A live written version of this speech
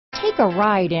Take a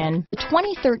ride in the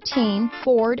 2013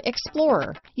 Ford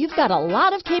Explorer. You've got a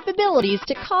lot of capabilities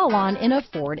to call on in a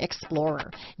Ford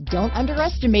Explorer. Don't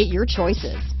underestimate your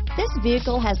choices. This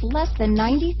vehicle has less than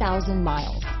 90,000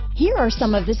 miles. Here are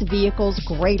some of this vehicle's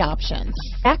great options: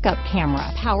 backup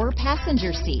camera, power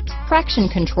passenger seat, traction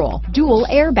control, dual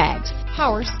airbags,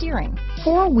 power steering,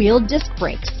 four-wheel disc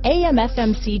brakes,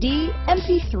 AM/FM CD,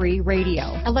 MP3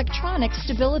 radio, electronic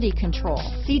stability control,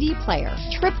 CD player,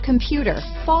 trip computer,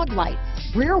 fog lights,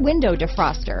 rear window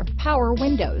defroster, power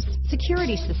windows,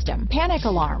 security system, panic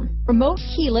alarm, remote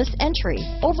keyless entry,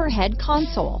 overhead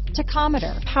console,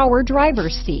 tachometer, power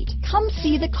driver's seat. Come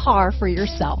see the car for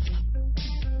yourself.